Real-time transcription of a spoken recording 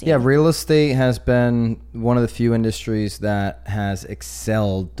Yeah, real estate has been one of the few industries that has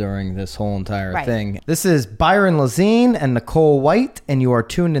excelled during this whole entire thing. This is Byron Lazine and Nicole White, and you are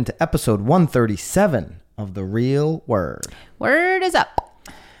tuned into episode 137 of The Real Word. Word is up.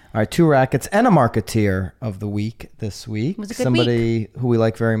 All right, 2 rackets and a marketeer of the week this week. It was a good Somebody week. who we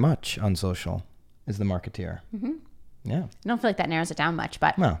like very much on social is the marketeer. Mm-hmm. Yeah. I don't feel like that narrows it down much,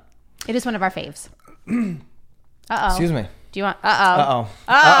 but No. it is one of our faves. Uh-oh. Excuse me. Do you want... Uh-oh.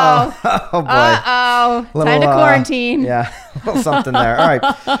 Oh, boy. Time to quarantine. Yeah, a little something there. All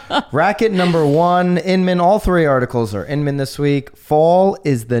right. Racket number 1, Inman. All 3 articles are Inman this week. Fall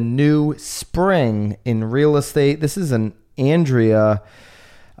is the new spring in real estate. This is an Andrea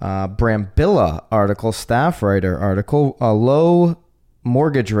Brambilla article, staff writer article. Low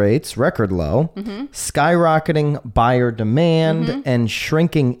mortgage rates, record low, skyrocketing buyer demand, and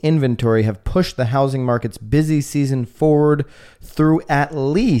shrinking inventory have pushed the housing market's busy season forward through at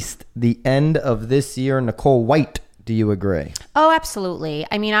least the end of this year. Nicole White, do you agree? Oh, absolutely.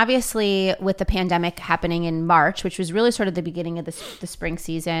 I mean, obviously, with the pandemic happening in March, which was really sort of the beginning of the spring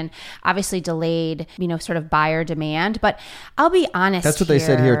season, obviously delayed, sort of buyer demand. But I'll be honest, that's what they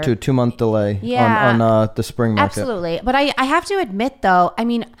said here too, 2-month delay on the spring market. Absolutely. But I have to admit, though, I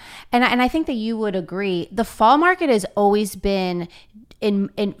mean, and I think that you would agree, the fall market has always been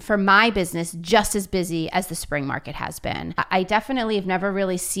for my business, just as busy as the spring market has been. I definitely have never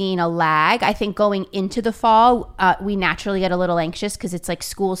really seen a lag. I think going into the fall, we naturally get a little anxious because it's like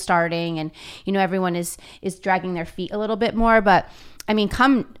school starting and, everyone is dragging their feet a little bit more. But I mean,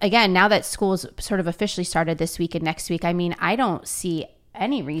 now that school's sort of officially started this week and next week, I mean, I don't see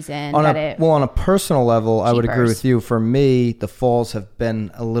any reason on a personal level, I would agree with you. For me, the falls have been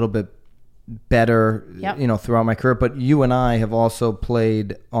a little bit better, throughout my career. But you and I have also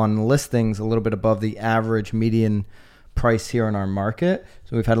played on listings a little bit above the average median price here in our market.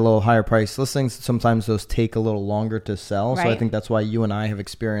 So we've had a little higher price listings. Sometimes those take a little longer to sell. Right. So I think that's why you and I have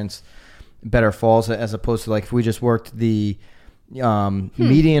experienced better falls as opposed to like if we just worked the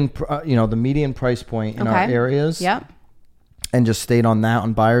median, the median price point in our areas. Yep. And just stayed on that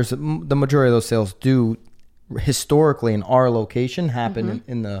on buyers. The majority of those sales do historically in our location happen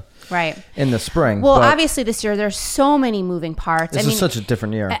in the spring. Well, obviously this year there's so many moving parts. This is such a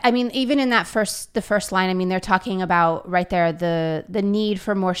different year. I mean, even in the first line, I mean, they're talking about right there the need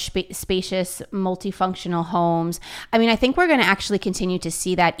for more spacious, multifunctional homes. I mean, I think we're going to actually continue to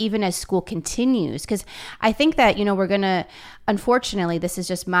see that even as school continues, because I think that we're going to, unfortunately, this is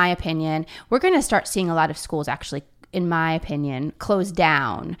just my opinion, we're going to start seeing a lot of schools actually, in my opinion, close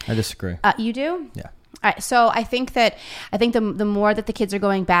down. I disagree. You do? Yeah. So I think the more that the kids are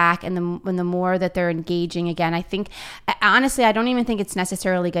going back and the more that they're engaging again, I think, honestly, I don't even think it's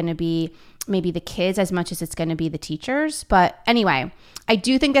necessarily going to be maybe the kids as much as it's going to be the teachers. But anyway, I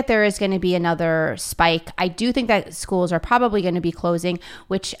do think that there is going to be another spike. I do think that schools are probably going to be closing,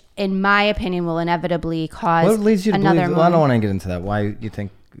 which in my opinion will inevitably cause what leads you to another believe, well, I don't want to get into that. Why you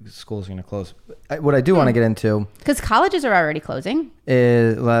think schools are going to close? What I do want to get into, because colleges are already closing,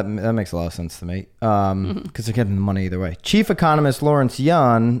 that makes a lot of sense to me, because they're getting the money either way. Chief economist Lawrence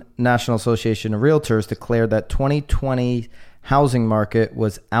Yun, National Association of Realtors, declared that 2020 housing market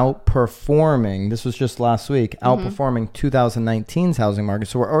was outperforming. This was just last week, outperforming 2019's housing market.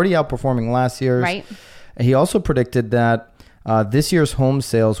 So we're already outperforming last year's. Right. He also predicted that this year's home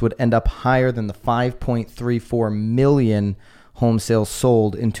sales would end up higher than the 5.34 million home sales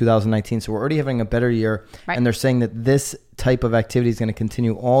sold in 2019. So we're already having a better year. Right. And they're saying that this type of activity is going to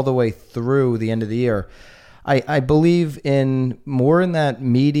continue all the way through the end of the year. I believe in more in that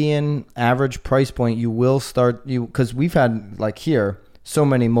median average price point. You will start, because we've had like here so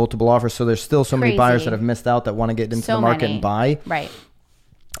many multiple offers. So there's still so many buyers that have missed out that want to get into the market and buy. Right.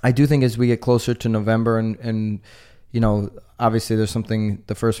 I do think as we get closer to November and obviously there's something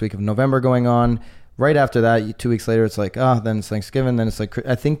the first week of November going on. Right after that, 2 weeks later, it's like, then it's Thanksgiving. Then it's like,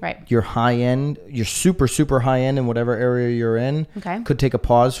 I think your high end, your super, super high end in whatever area you're in could take a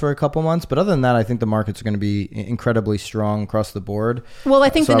pause for a couple months. But other than that, I think the markets are going to be incredibly strong across the board. Well, I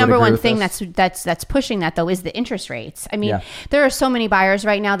think the number one thing that's pushing that, though, is the interest rates. I mean, there are so many buyers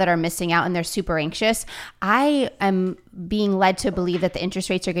right now that are missing out and they're super anxious. I am being led to believe that the interest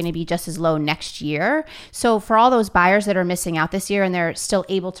rates are going to be just as low next year. So for all those buyers that are missing out this year and they're still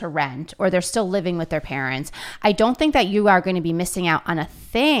able to rent or they're still living with their parents, I don't think that you are going to be missing out on a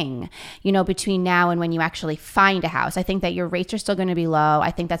thing, between now and when you actually find a house. I think that your rates are still going to be low.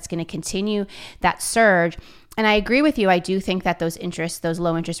 I think that's going to continue that surge. And I agree with you. I do think that those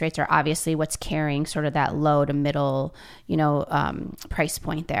low interest rates are obviously what's carrying sort of that low to middle, price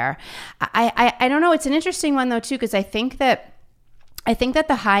point there. I don't know. It's an interesting one though, too, because I think that I think that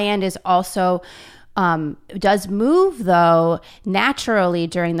the high end is also does move though naturally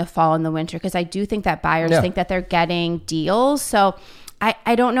during the fall and the winter, because I do think that buyers think that they're getting deals. So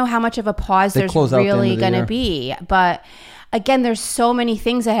I don't know how much of a pause there's really going to be, but again, there's so many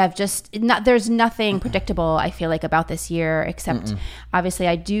things that have there's nothing predictable, I feel like, about this year, except obviously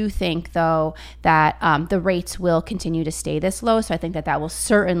I do think though that the rates will continue to stay this low. So I think that will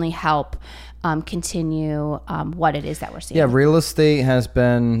certainly help continue what it is that we're seeing. Yeah, real estate has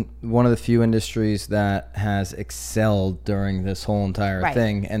been one of the few industries that has excelled during this whole entire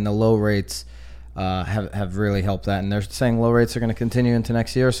thing, and the low rates have really helped that. And they're saying low rates are going to continue into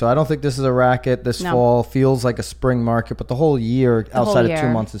next year. So I don't think this is a racket. This fall feels like a spring market, but the whole year, outside of 2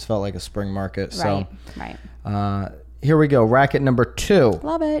 months, has felt like a spring market. Here we go. Racket number 2.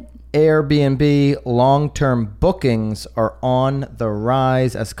 Love it. Airbnb long-term bookings are on the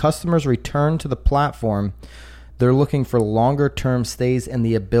rise as customers return to the platform. They're looking for longer-term stays and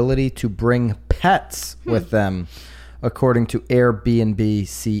the ability to bring pets with them, according to Airbnb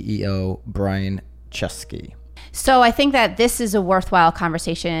CEO Brian Chesky. So I think that this is a worthwhile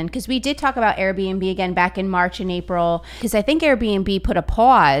conversation, because we did talk about Airbnb again back in March and April, because I think Airbnb put a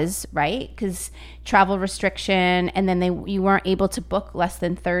pause, right? Because travel restriction, and then you weren't able to book less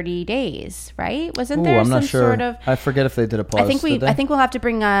than 30 days, right? Wasn't there some sort of... I forget if they did a pause. I think we'll have to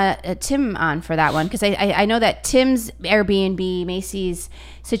bring Tim on for that one, because I know that Tim's Airbnb Macy's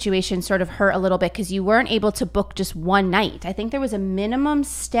situation sort of hurt a little bit because you weren't able to book just one night. I think there was a minimum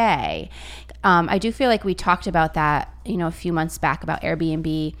stay. I do feel like we talked about that, a few months back, about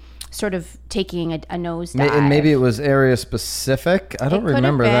Airbnb sort of taking a nosedive. And maybe it was area specific. I don't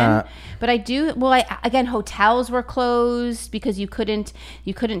remember that. But I do. Well, again, hotels were closed because you couldn't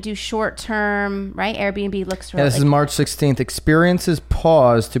do short term, right? Airbnb looks for. Yeah, this is March 16th. Experiences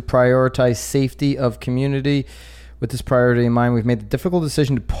paused to prioritize safety of community. With this priority in mind, we've made the difficult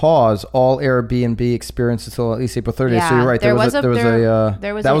decision to pause all Airbnb experiences until at least April 30th. Yeah, so you're right.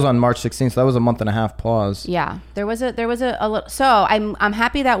 That was on March 16th. So that was a month and a half pause. Yeah, there was a little. So I'm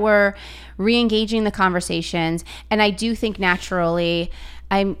happy that we're re-engaging the conversations, and I do think naturally,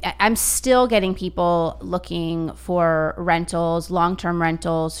 I'm still getting people looking for rentals, long-term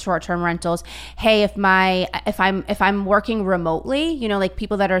rentals, short-term rentals. Hey, if I'm working remotely, like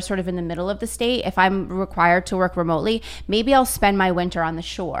people that are sort of in the middle of the state, if I'm required to work remotely, maybe I'll spend my winter on the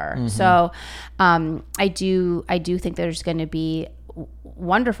shore. Mm-hmm. So I do think there's going to be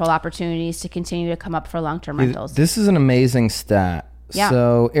wonderful opportunities to continue to come up for long-term rentals. This is an amazing stat. Yeah.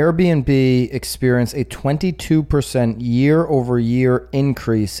 So Airbnb experienced a 22% year-over-year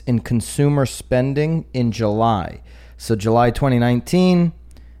increase in consumer spending in July. So July 2019,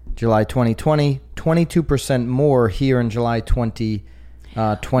 July 2020, 22% more here in July 2020.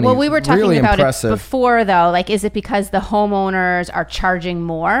 Well, we were talking really about impressive. It before, though. Like, is it because the homeowners are charging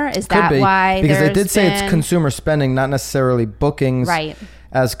more? Is Could that be. why? Because they did say it's consumer spending, not necessarily bookings. Right.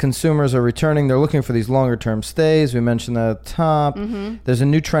 As consumers are returning, they're looking for these longer-term stays. We mentioned that at the top. Mm-hmm. There's a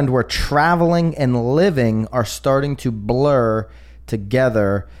new trend where traveling and living are starting to blur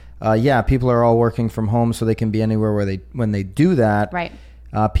together. People are all working from home, so they can be anywhere when they do that. Right.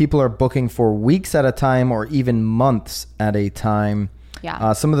 People are booking for weeks at a time or even months at a time.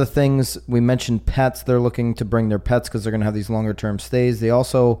 Yeah. Some of the things we mentioned, pets. They're looking to bring their pets because they're going to have these longer-term stays. They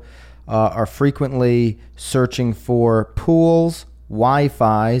also are frequently searching for pools,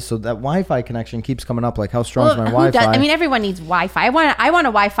 Wi-Fi, so that Wi-Fi connection keeps coming up. Like, how strong is my Wi-Fi? I mean, everyone needs Wi-Fi. I want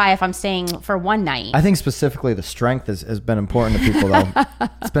a Wi-Fi if I'm staying for one night. I think specifically the strength has been important to people, though.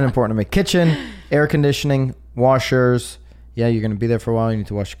 It's been important to me. Kitchen, air conditioning, washers. Yeah, you're going to be there for a while. You need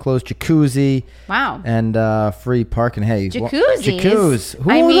to wash your clothes. Jacuzzi. Wow. And free parking. Hey, Jacuzzis.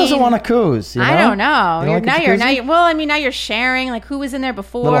 Who doesn't want a coos? I don't know. Now you're sharing. Like, who was in there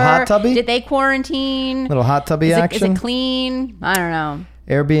before? Little hot tubby? Did they quarantine? Little hot tubby action? Is it clean? I don't know.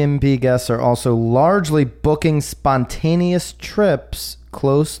 Airbnb guests are also largely booking spontaneous trips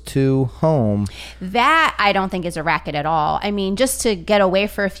close to home. That I don't think is a racket at all. I mean, just to get away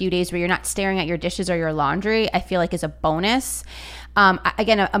for a few days where you're not staring at your dishes or your laundry, I feel like is a bonus.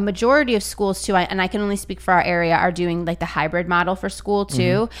 Again, a majority of schools too, and I can only speak for our area, are doing like the hybrid model for school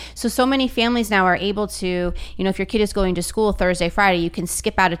too. Mm-hmm. So many families now are able to, if your kid is going to school Thursday, Friday, you can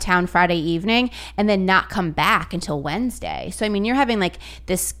skip out of town Friday evening and then not come back until Wednesday. So, I mean, you're having like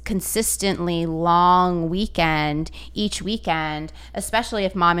this consistently long weekend each weekend, especially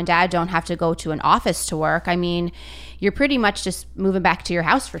if mom and dad don't have to go to an office to work. I mean, you're pretty much just moving back to your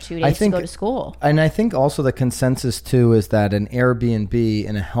house for 2 days to go to school. And I think also the consensus too is that an Airbnb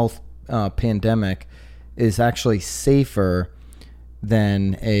in a health pandemic is actually safer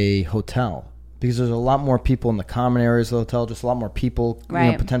than a hotel, because there's a lot more people in the common areas of the hotel, just a lot more people,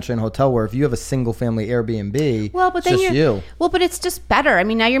 right. Potentially in a hotel, where if you have a single family Airbnb, well, but it's then just you. Well, but it's just better. I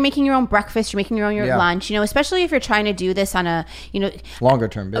mean, now you're making your own breakfast, you're making your own lunch, especially if you're trying to do this on a, longer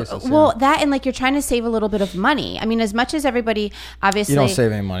term basis. Well, that, and like you're trying to save a little bit of money. I mean, as much as everybody, obviously. You don't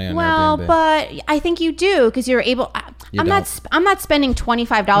save any money on Airbnb. Well, but I think you do, because you're able. I'm not spending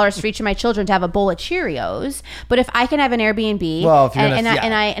 $25 for each of my children to have a bowl of Cheerios. But if I can have an Airbnb, well, if you're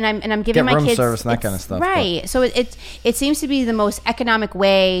I'm giving my kids service and that kind of stuff, right? But. So it seems to be the most economic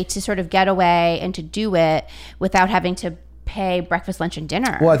way to sort of get away and to do it without having to pay breakfast, lunch, and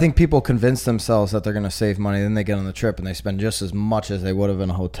dinner. Well, I think people convince themselves that they're going to save money, then they get on the trip and they spend just as much as they would have in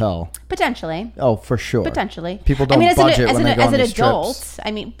a hotel. Potentially. Oh, for sure. Potentially. People don't budget when they go on these adult, trips.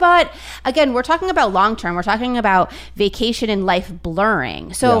 I mean, but again, we're talking about long term. We're talking about vacation and life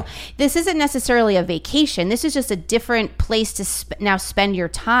blurring. So this isn't necessarily a vacation. This is just a different place to now spend your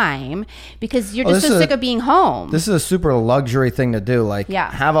time, because you're just so sick of being home. This is a super luxury thing to do. Like,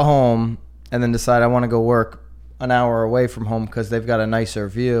 have a home and then decide I want to go work an hour away from home because they've got a nicer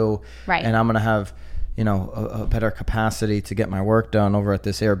view, right? And I'm going to have, a better capacity to get my work done over at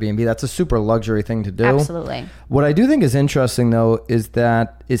this Airbnb. That's a super luxury thing to do. Absolutely. What I do think is interesting, though, is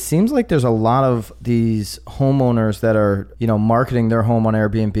that it seems like there's a lot of these homeowners that are, marketing their home on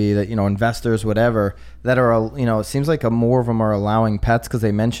Airbnb, that, investors, whatever, that are, it seems like more of them are allowing pets, because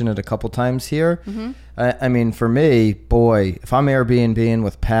they mention it a couple times here. Mm-hmm. I mean, for me, boy, if I'm Airbnb-ing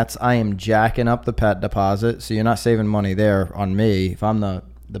with pets, I am jacking up the pet deposit. So you're not saving money there on me if I'm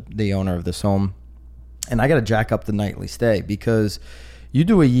the owner of this home. And I got to jack up the nightly stay, because you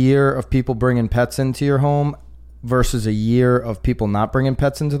do a year of people bringing pets into your home versus a year of people not bringing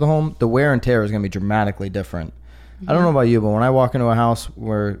pets into the home, the wear and tear is going to be dramatically different. Mm-hmm. I don't know about you, but when I walk into a house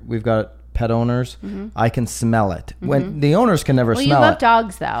where we've got pet owners, I can smell it. Mm-hmm. When the owners can never smell it. Well, you love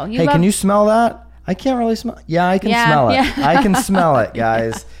dogs, though. Can you smell that? I can't really smell. Yeah, I can smell it. Yeah. I can smell it,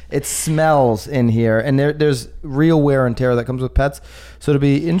 guys. It smells in here, and there's real wear and tear that comes with pets. So it'll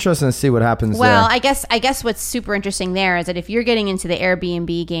be interesting to see what happens there. Well, I guess what's super interesting there is that if you're getting into the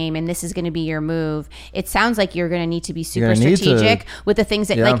Airbnb game and this is going to be your move, it sounds like you're going to need to be super strategic with the things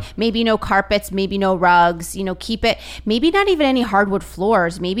that, like, maybe no carpets, maybe no rugs, keep it, maybe not even any hardwood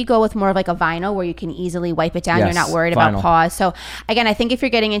floors, maybe go with more of like a vinyl where you can easily wipe it down. Yes, you're not worried about paws. So again, I think if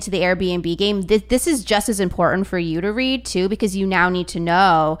you're getting into the Airbnb game, this is just as important for you to read too, because you now need to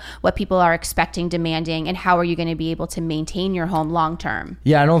know what people are expecting, demanding, and how are you going to be able to maintain your home long term.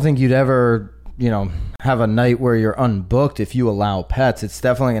 Yeah, I don't think you'd ever, have a night where you're unbooked if you allow pets. It's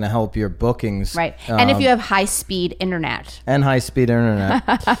definitely going to help your bookings. Right. And if you have high-speed internet.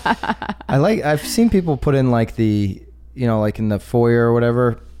 I've seen people put in like the, like in the foyer or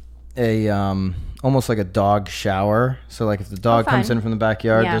whatever, a almost like a dog shower. So like if the dog comes in from the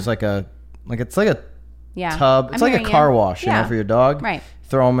backyard, there's it's like a tub. It's like a car wash, for your dog. Right.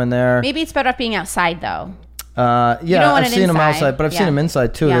 Throw them in there. Maybe it's better off being outside though. I've seen them outside, but I've seen them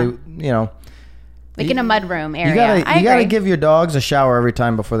inside too. Yeah. They, in a mudroom area. You gotta give your dogs a shower every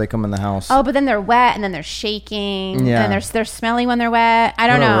time before they come in the house. Oh, but then they're wet and then they're shaking. Yeah. And they're smelly when they're wet. I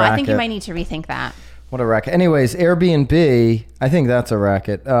don't know. I think you might need to rethink that. What a racket. Anyways, Airbnb, I think that's a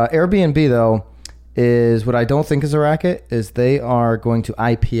racket. Airbnb though is what I don't think is a racket is they are going to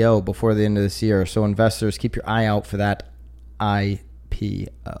IPO before the end of this year. So investors, keep your eye out for that IPO.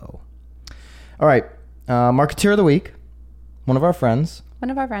 All right. Marketeer of the week, one of our friends. One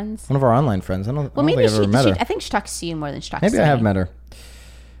of our online friends. I don't think I've ever met her. I think she talks to you more than she talks to me. Maybe I have met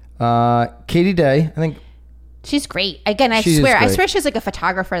her. Katie Day, I think. She's great. Again, I swear she's like a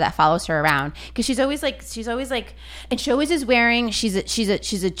photographer that follows her around, because she's always like, and she always is wearing. She's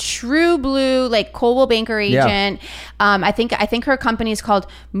a true blue like Coldwell Banker agent. Yeah. I think her company is called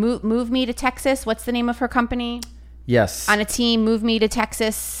Move Me to Texas. What's the name of her company? Yes. On a team, Move Me to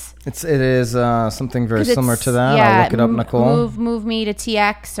Texas. It is something very similar to that. Yeah, I'll look it up, Nicole. Move Me to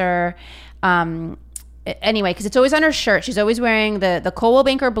TX or anyway, because it's always on her shirt. She's always wearing the Coldwell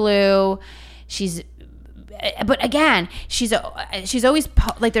Banker blue. But again, she's always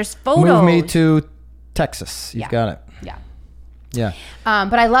like there's photos. Move Me to Texas. You've got it. Yeah. Yeah.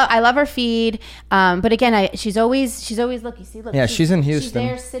 But I love her feed. But again, she's always look. You see, look. Yeah, she's in Houston. She's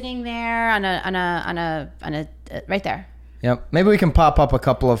there, sitting there on a right there. Yep. Maybe we can pop up a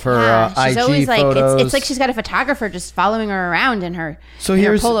couple of her IG always photos. It's like she's got a photographer just following her around in her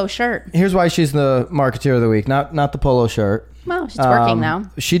polo shirt. Here's why she's the marketeer of the week, not the polo shirt. Well, she's working though.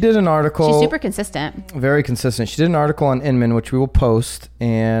 She did an article. She's super consistent. Very consistent. She did an article on Inman, which we will post,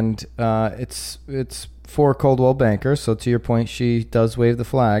 and it's for Coldwell Banker. So to your point, she does wave the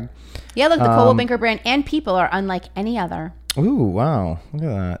flag. Yeah, look, the Coldwell Banker brand and people are unlike any other. Ooh, wow. Look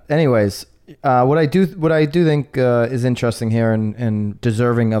at that. Anyways, what I do think is interesting here and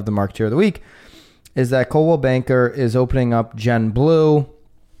deserving of the Marketeer of the Week is that Coldwell Banker is opening up Gen Blue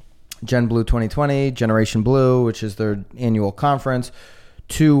 2020, Generation Blue, which is their annual conference,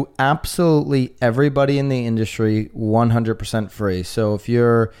 to absolutely everybody in the industry, 100% free. So if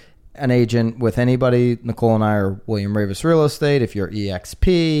you're an agent with anybody, Nicole and I are William Ravis Real Estate, if you're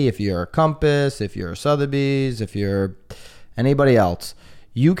EXP, if you're Compass, if you're Sotheby's, if you're anybody else,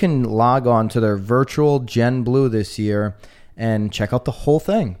 you can log on to their virtual Gen Blue this year and check out the whole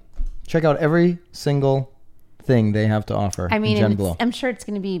thing. Check out every single thing they have to offer. I mean, Gen Blue. I'm sure it's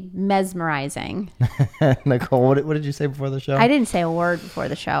going to be mesmerizing. Nicole, what did you say before the show? I didn't say a word before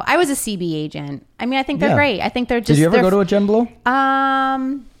the show. I was a CB agent. I mean, I think they're great. I think they're just... Did you ever go to a Gen Blue?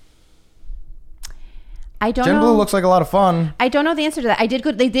 I don't Gen know. Blue looks like a lot of fun. I don't know the answer to that. I did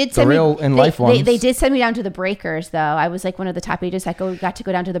go. They did send real me in life ones. They did send me down to the breakers, though. I was like one of the top agents that got to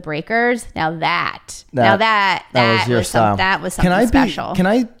go down to the breakers. Now that was your style. That was something special. Can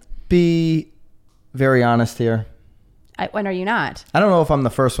I be very honest here? When are you not? I don't know if I'm the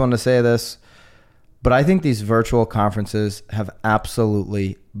first one to say this, but I think these virtual conferences have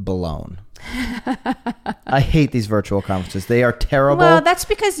absolutely blown. I hate these virtual conferences. They are terrible. Well, that's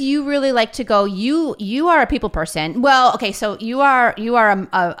because you really like to go. You are a people person. Well, okay, so you are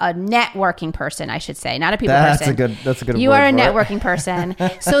a networking person, I should say, not a people person. That's a good. You are a networking person.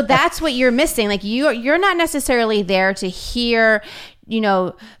 So that's what you're missing. Like you're not necessarily there to hear,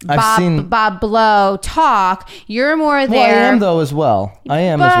 Bob Blow talk. You're more there. Well, I am though as well.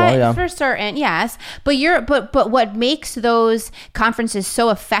 Yeah. For certain, yes. But what makes those conferences so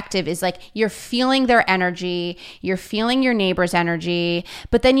effective is like you're feeling their energy, you're feeling your neighbor's energy,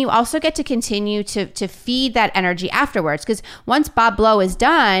 but then you also get to continue to feed that energy afterwards. Because once Bob Blow is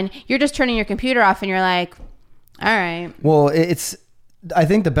done, you're just turning your computer off and you're like, all right. Well, I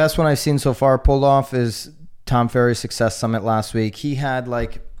think the best one I've seen so far pulled off is Tom Ferry's Success Summit last week. He had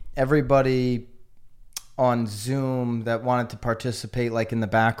like everybody on Zoom that wanted to participate like in the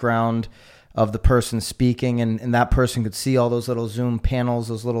background of the person speaking, and that person could see all those little Zoom panels,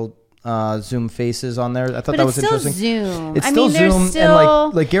 those little Zoom faces on there. I thought that was interesting. Zoom. It's still Zoom.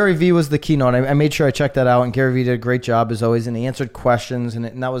 And like Gary Vee was the keynote. I made sure I checked that out, and Gary Vee did a great job as always, and he answered questions,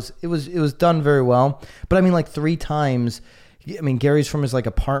 and that was it was done very well. But I mean, like 3 times. I mean, Gary's from his like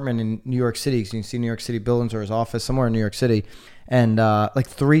apartment in New York City. So you can see New York City buildings or his office somewhere in New York City. And like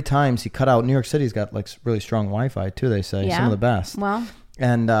 3 times he cut out. New York City's got like really strong Wi-Fi too, they say. Yeah. Some of the best. Well.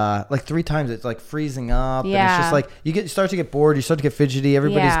 And like 3 times it's like freezing up. Yeah. And it's just like you start to get bored. You start to get fidgety.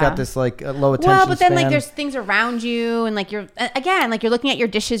 Everybody's got this like low attention Well, but then span. like there's things around you, and like you're looking at your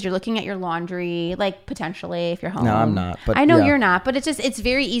dishes, you're looking at your laundry, like potentially if you're home. No, I'm not. But I know you're not. But it's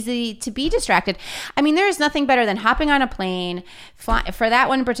very easy to be distracted. I mean, there is nothing better than hopping on a plane, for that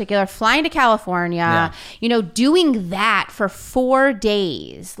one in particular, flying to California. Yeah. Doing that for 4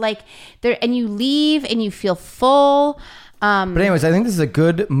 days, like there, and you leave and you feel full. But anyways, I think this is a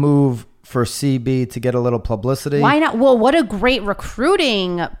good move for CB to get a little publicity. Why not? Well, what a great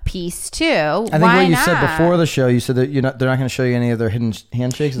recruiting piece too. I think what you said before the show, you said that they're not going to show you any of their hidden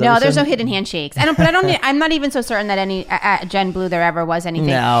handshakes. No, there's no hidden handshakes. I'm not even so certain that at Gen Blue there ever was anything.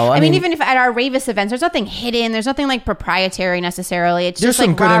 No, I mean even if at our Ravis events, there's nothing hidden. There's nothing like proprietary necessarily. It's there's just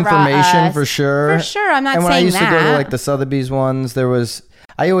some like good information for sure. For sure, I'm not saying that. And when I used to go to like the Sotheby's ones,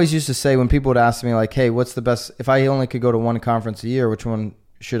 I always used to say when people would ask me like, hey, what's the best, if I only could go to one conference a year, which one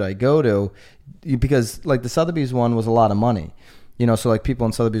should I go to? Because like the Sotheby's one was a lot of money, so like people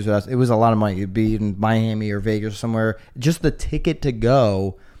in Sotheby's would ask, it was a lot of money. It'd be in Miami or Vegas or somewhere. Just the ticket to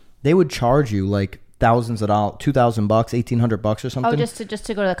go, they would charge you like thousands of dollars, $2,000, $1,800 or something. Oh, just to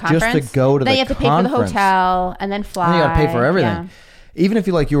go to the conference? Just to go to the conference. Then you have to pay for the hotel and then fly. And you got to pay for everything. Yeah. Even if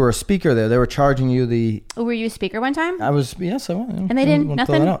you were a speaker there, they were charging you the... Oh, were you a speaker one time? I was, yes, I was. And they didn't,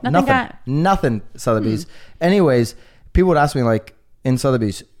 Nothing Sotheby's. Anyways, people would ask me like, in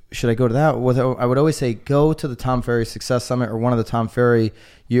Sotheby's, should I go to that? I would always say, go to the Tom Ferry Success Summit or one of the Tom Ferry.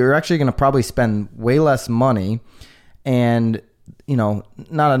 You're actually going to probably spend way less money. And, not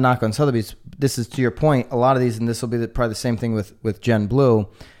a knock on Sotheby's. This is to your point. A lot of these, and this will be probably the same thing with Gen Blue.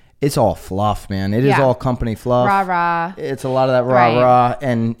 It's all fluff, man. It is all company fluff. Rah-rah. It's a lot of that rah-rah.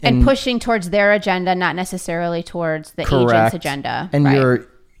 And pushing towards their agenda, not necessarily towards the agent's agenda.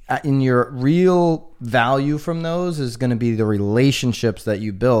 And your real value from those is going to be the relationships that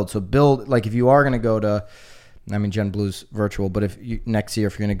you build. So like if you are going to go to, Gen Blue's virtual, but next year,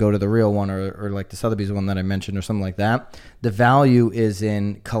 if you're going to go to the real one or like the Sotheby's one that I mentioned or something like that, the value is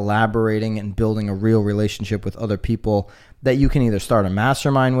in collaborating and building a real relationship with other people that you can either start a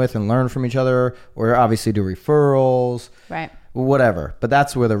mastermind with and learn from each other, or obviously do referrals. Right. whatever. But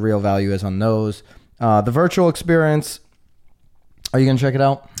that's where the real value is on those. The virtual experience, are you going to check it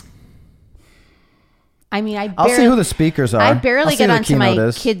out? I mean, I'll see who the speakers are. I barely get onto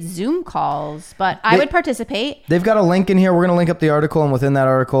my kids' Zoom calls, but I would participate. They've got a link in here. We're going to link up the article, and within that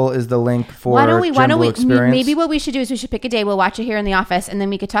article is the link for Why don't we experience. Maybe what we should do is we should pick a day. We'll watch it here in the office, and then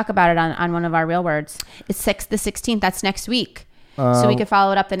we could talk about it on one of our Real Words. It's the 16th. That's next week. So we could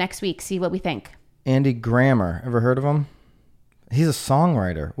follow it up the next week, see what we think. Andy Grammer. Ever heard of him? He's a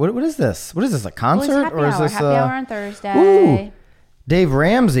songwriter. What is this? What is this, a concert? Or is this happy hour on Thursday? Ooh. Dave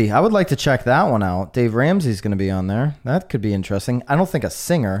Ramsey. I would like to check that one out. Dave Ramsey's going to be on there. That could be interesting. I don't think a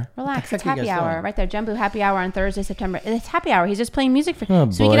singer. Relax. It's happy hour. Right there. Jumbo happy hour on Thursday, September. It's happy hour. He's just playing music so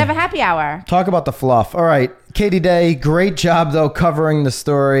we could have a happy hour. Talk about the fluff. All right. Katie Day, great job, though, covering the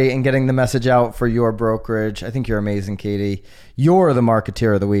story and getting the message out for your brokerage. I think you're amazing, Katie. You're the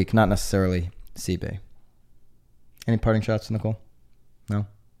marketeer of the week, not necessarily CB. Any parting shots, Nicole? No?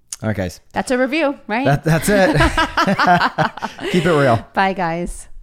 All right, guys. That's a review, right? That's it. Keep it real. Bye, guys.